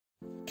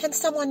Can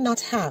someone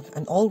not have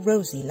an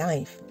all-rosy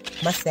life?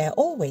 Must there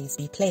always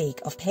be plague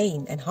of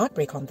pain and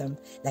heartbreak on them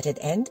that it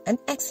end an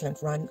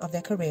excellent run of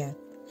their career?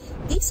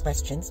 These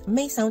questions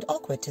may sound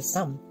awkward to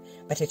some,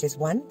 but it is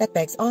one that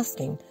begs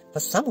asking for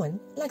someone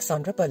like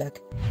Sandra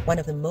Bullock, one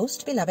of the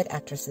most beloved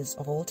actresses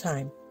of all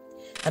time.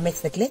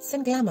 Amidst the glitz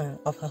and glamour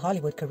of her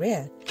Hollywood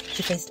career,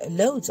 she faced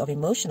loads of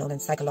emotional and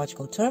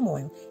psychological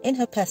turmoil in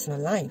her personal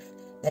life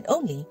that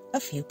only a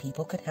few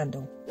people could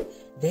handle.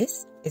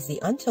 This is the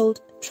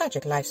untold,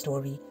 tragic life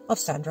story of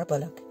Sandra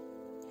Bullock.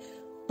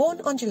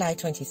 Born on July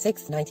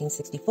 26,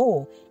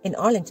 1964, in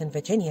Arlington,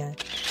 Virginia,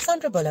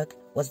 Sandra Bullock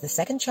was the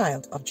second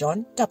child of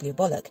John W.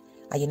 Bullock,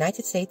 a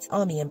United States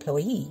Army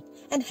employee,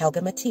 and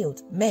Helga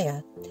Mathilde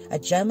Meyer, a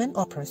German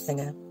opera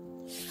singer.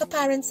 Her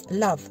parents'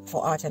 love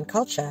for art and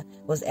culture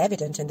was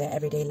evident in their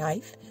everyday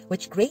life,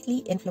 which greatly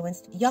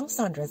influenced young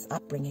Sandra's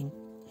upbringing.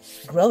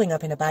 Growing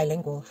up in a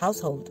bilingual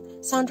household,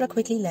 Sandra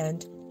quickly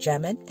learned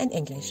German and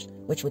English,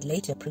 which would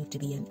later prove to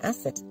be an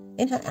asset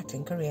in her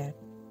acting career.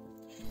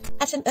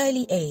 At an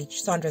early age,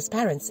 Sandra's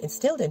parents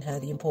instilled in her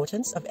the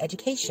importance of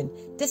education,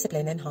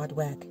 discipline, and hard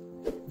work.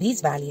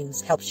 These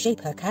values helped shape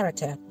her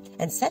character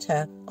and set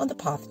her on the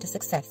path to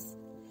success.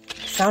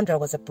 Sandra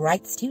was a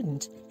bright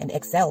student and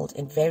excelled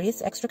in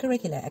various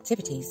extracurricular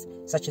activities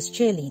such as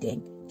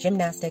cheerleading,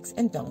 gymnastics,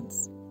 and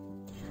dance.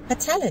 Her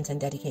talent and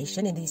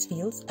dedication in these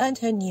fields earned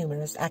her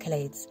numerous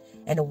accolades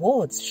and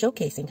awards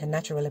showcasing her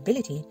natural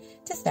ability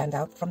to stand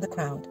out from the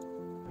crowd.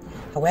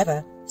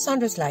 However,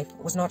 Sandra's life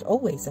was not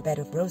always a bed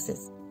of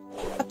roses.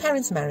 Her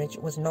parents' marriage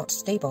was not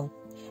stable,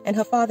 and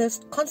her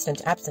father's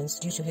constant absence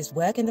due to his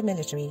work in the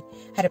military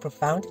had a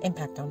profound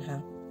impact on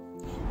her.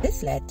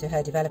 This led to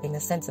her developing a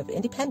sense of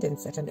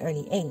independence at an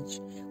early age,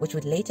 which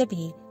would later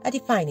be a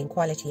defining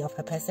quality of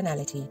her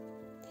personality.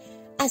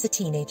 As a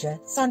teenager,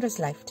 Sandra's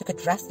life took a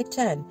drastic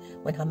turn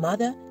when her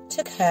mother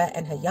took her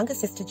and her younger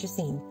sister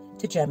Justine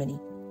to Germany.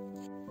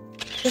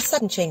 The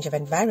sudden change of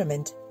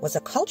environment was a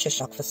culture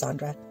shock for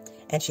Sandra,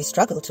 and she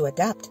struggled to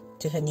adapt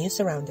to her new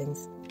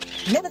surroundings.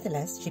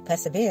 Nevertheless, she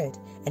persevered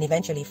and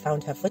eventually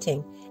found her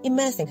footing,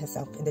 immersing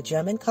herself in the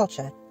German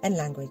culture and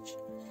language.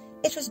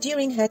 It was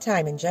during her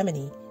time in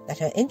Germany that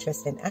her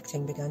interest in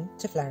acting began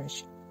to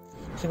flourish.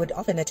 She would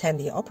often attend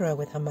the opera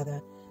with her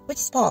mother, which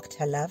sparked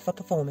her love for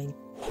performing.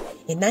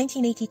 In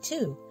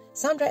 1982,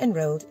 Sandra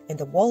enrolled in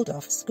the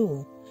Waldorf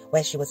School,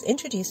 where she was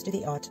introduced to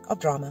the art of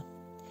drama.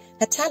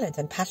 Her talent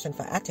and passion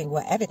for acting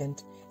were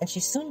evident, and she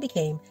soon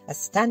became a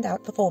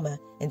standout performer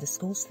in the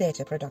school's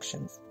theater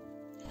productions.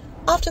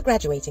 After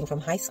graduating from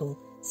high school,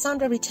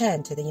 Sandra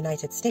returned to the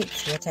United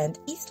States to attend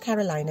East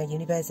Carolina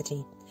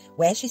University,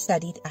 where she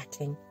studied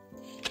acting.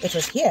 It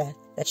was here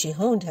that she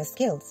honed her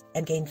skills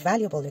and gained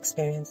valuable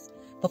experience,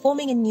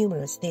 performing in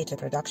numerous theater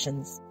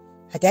productions.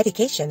 Her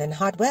dedication and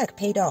hard work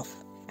paid off,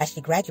 as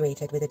she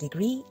graduated with a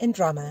degree in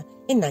drama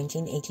in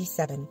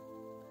 1987.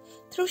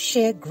 Through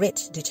sheer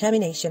grit,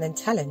 determination, and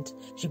talent,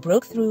 she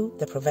broke through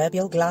the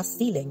proverbial glass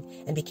ceiling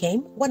and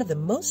became one of the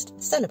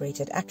most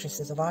celebrated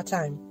actresses of our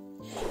time.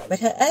 But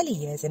her early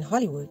years in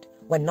Hollywood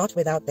were not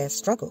without their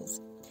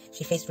struggles.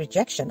 She faced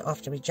rejection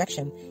after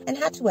rejection and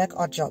had to work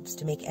odd jobs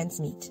to make ends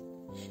meet.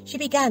 She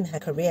began her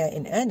career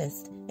in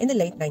earnest in the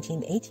late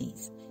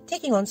 1980s,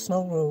 taking on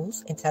small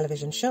roles in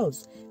television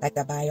shows like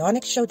The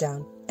Bionic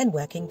Showdown and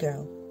Working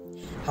Girl.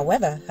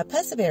 However, her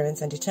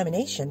perseverance and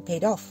determination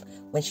paid off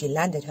when she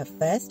landed her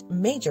first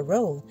major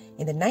role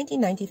in the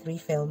 1993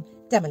 film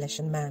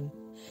Demolition Man.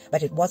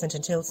 But it wasn't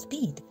until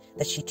Speed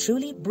that she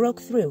truly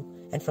broke through,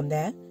 and from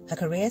there, her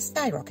career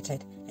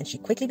skyrocketed and she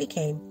quickly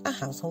became a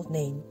household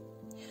name.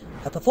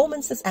 Her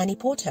performance as Annie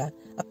Porter,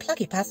 a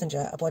plucky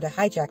passenger aboard a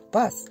hijacked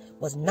bus,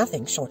 was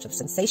nothing short of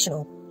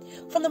sensational.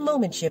 From the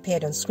moment she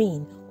appeared on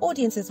screen,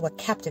 audiences were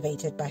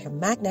captivated by her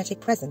magnetic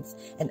presence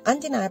and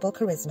undeniable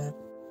charisma.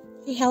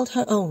 She held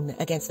her own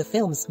against the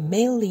film's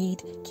male lead,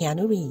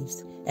 Keanu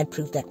Reeves, and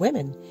proved that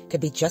women could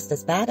be just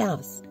as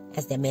badass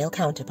as their male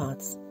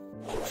counterparts.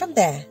 From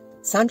there,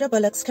 Sandra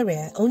Bullock's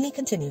career only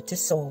continued to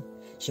soar.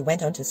 She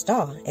went on to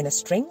star in a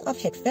string of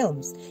hit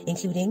films,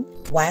 including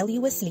While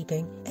You Were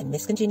Sleeping and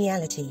Miss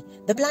Congeniality,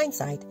 The Blind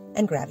Side,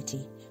 and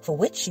Gravity, for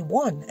which she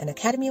won an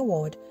Academy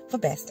Award for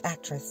Best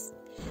Actress.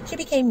 She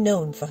became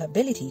known for her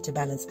ability to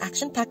balance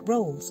action-packed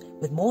roles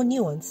with more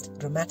nuanced,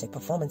 dramatic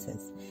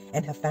performances,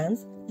 and her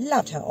fans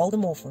loved her all the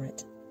more for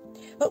it.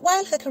 But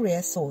while her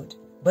career soared,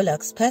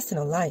 Bullock's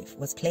personal life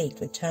was plagued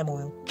with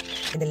turmoil.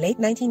 In the late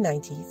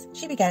 1990s,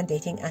 she began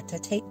dating actor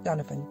Tate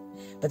Donovan,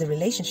 but the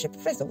relationship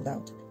fizzled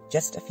out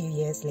just a few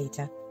years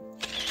later.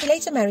 She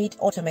later married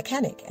auto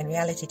mechanic and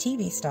reality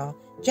TV star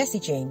Jesse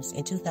James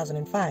in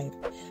 2005,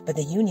 but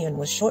the union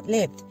was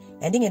short-lived,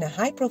 ending in a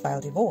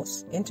high-profile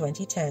divorce in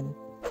 2010.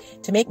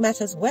 To make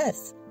matters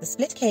worse, the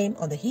split came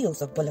on the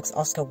heels of Bullock's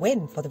Oscar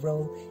win for the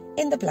role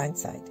in The Blind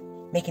Side,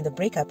 making the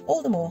breakup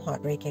all the more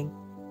heartbreaking.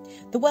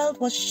 The world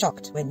was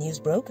shocked when news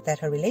broke that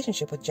her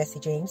relationship with Jesse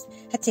James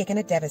had taken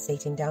a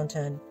devastating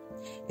downturn.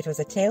 It was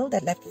a tale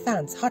that left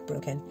fans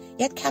heartbroken,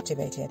 yet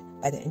captivated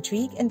by the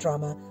intrigue and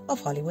drama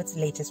of Hollywood's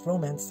latest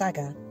romance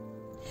saga.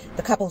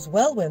 The couple's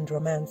whirlwind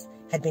romance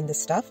had been the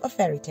stuff of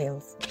fairy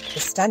tales. The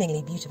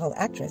stunningly beautiful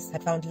actress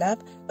had found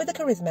love with a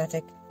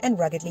charismatic and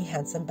ruggedly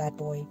handsome bad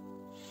boy.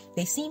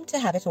 They seemed to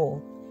have it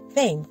all: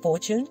 fame,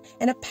 fortune,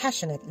 and a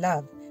passionate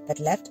love that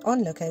left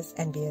onlookers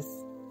envious.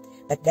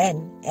 But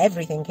then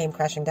everything came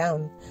crashing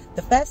down.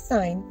 The first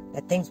sign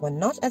that things were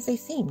not as they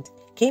seemed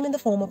came in the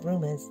form of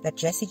rumors that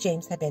Jesse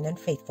James had been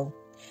unfaithful.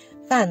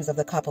 Fans of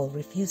the couple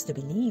refused to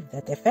believe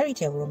that their fairy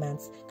tale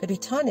romance could be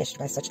tarnished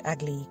by such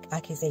ugly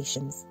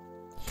accusations.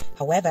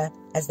 However,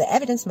 as the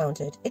evidence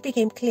mounted, it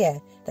became clear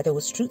that there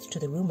was truth to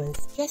the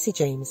rumors. Jesse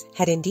James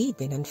had indeed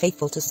been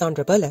unfaithful to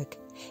Sandra Bullock,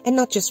 and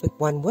not just with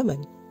one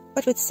woman,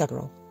 but with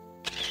several.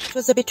 It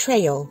was a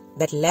betrayal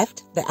that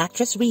left the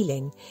actress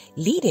reeling,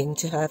 leading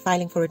to her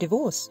filing for a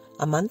divorce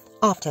a month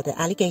after the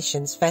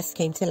allegations first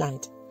came to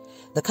light.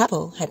 The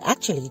couple had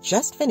actually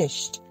just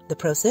finished the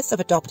process of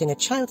adopting a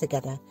child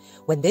together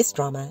when this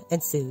drama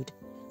ensued,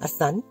 a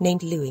son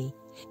named Louis,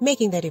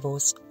 making their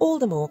divorce all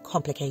the more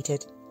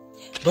complicated.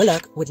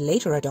 Bullock would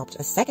later adopt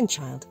a second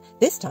child,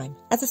 this time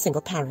as a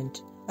single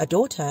parent, a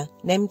daughter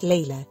named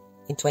Layla,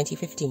 in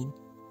 2015.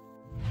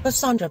 For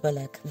Sandra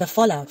Bullock, the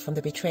fallout from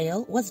the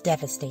betrayal was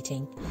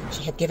devastating.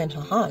 She had given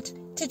her heart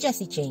to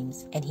Jesse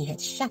James, and he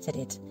had shattered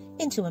it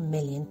into a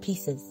million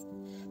pieces.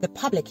 The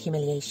public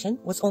humiliation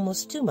was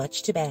almost too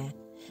much to bear.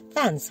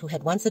 Fans who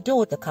had once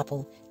adored the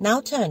couple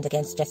now turned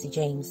against Jesse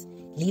James,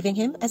 leaving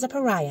him as a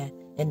pariah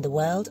in the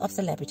world of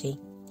celebrity.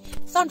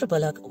 Sandra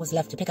Bullock was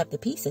left to pick up the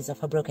pieces of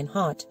her broken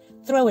heart,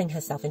 throwing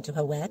herself into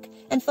her work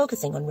and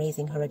focusing on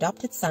raising her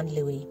adopted son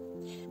Louis.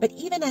 But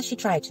even as she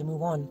tried to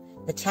move on,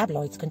 the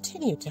tabloids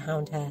continued to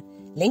hound her,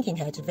 linking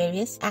her to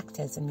various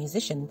actors and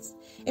musicians.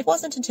 It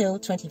wasn't until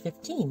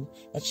 2015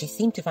 that she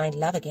seemed to find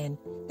love again,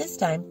 this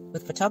time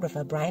with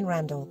photographer Brian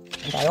Randall,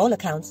 and by all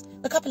accounts,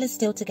 the couple is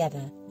still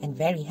together and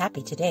very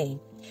happy today,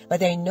 but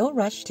they're in no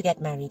rush to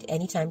get married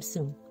anytime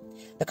soon.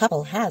 The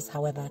couple has,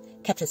 however,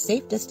 kept a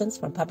safe distance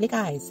from public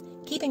eyes,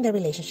 keeping their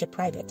relationship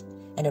private,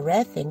 and a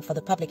rare thing for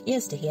the public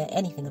ears to hear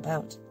anything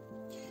about.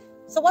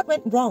 So what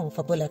went wrong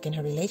for Bullock in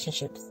her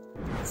relationships?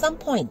 Some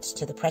point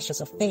to the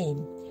pressures of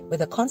fame,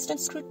 with a constant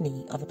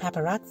scrutiny of the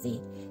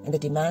paparazzi and the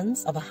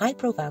demands of a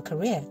high-profile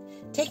career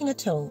taking a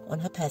toll on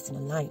her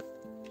personal life.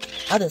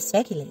 Others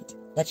speculate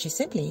that she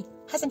simply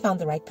hasn't found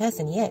the right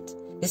person yet,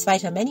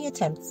 despite her many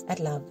attempts at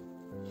love.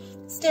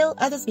 Still,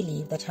 others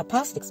believe that her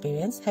past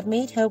experience have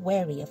made her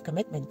wary of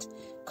commitment,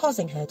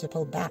 causing her to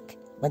pull back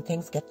when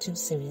things get too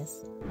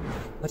serious.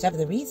 Whatever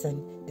the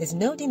reason, there's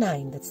no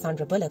denying that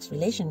Sandra Bullock's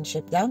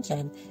relationship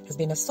downturn has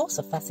been a source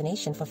of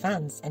fascination for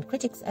fans and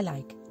critics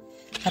alike.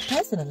 Her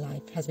personal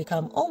life has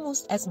become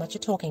almost as much a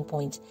talking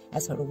point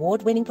as her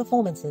award-winning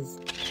performances,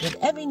 with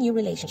every new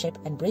relationship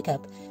and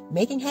breakup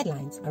making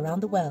headlines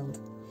around the world.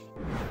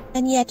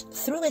 And yet,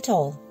 through it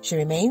all, she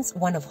remains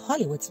one of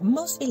Hollywood's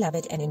most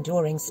beloved and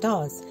enduring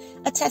stars,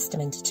 a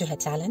testament to her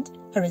talent,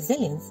 her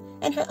resilience,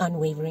 and her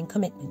unwavering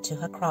commitment to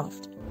her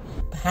craft.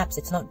 Perhaps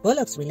it's not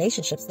Bullock's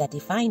relationships that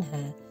define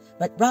her,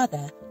 but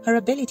rather her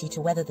ability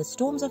to weather the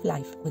storms of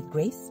life with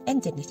grace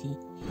and dignity.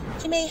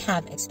 She may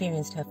have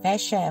experienced her fair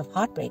share of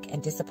heartbreak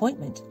and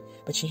disappointment,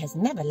 but she has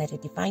never let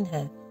it define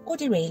her or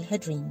derail her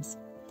dreams.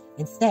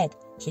 Instead,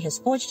 she has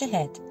forged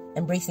ahead,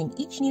 embracing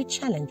each new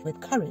challenge with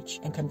courage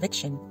and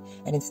conviction,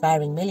 and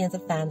inspiring millions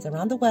of fans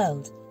around the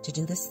world to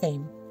do the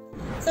same.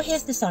 So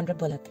here's to Sandra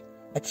Bullock,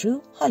 a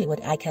true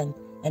Hollywood icon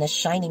and a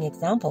shining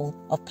example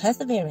of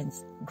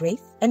perseverance,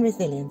 grace, and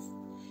resilience.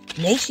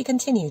 May she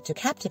continue to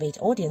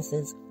captivate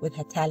audiences with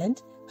her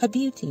talent, her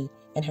beauty,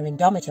 and her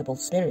indomitable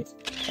spirit,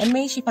 and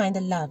may she find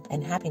the love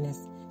and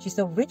happiness she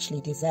so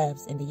richly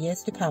deserves in the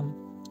years to come.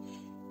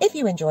 If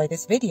you enjoy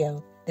this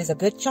video, there's a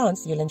good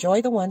chance you'll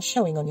enjoy the one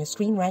showing on your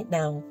screen right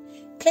now.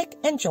 Click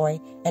enjoy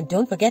and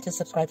don't forget to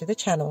subscribe to the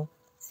channel.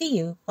 See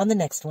you on the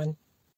next one.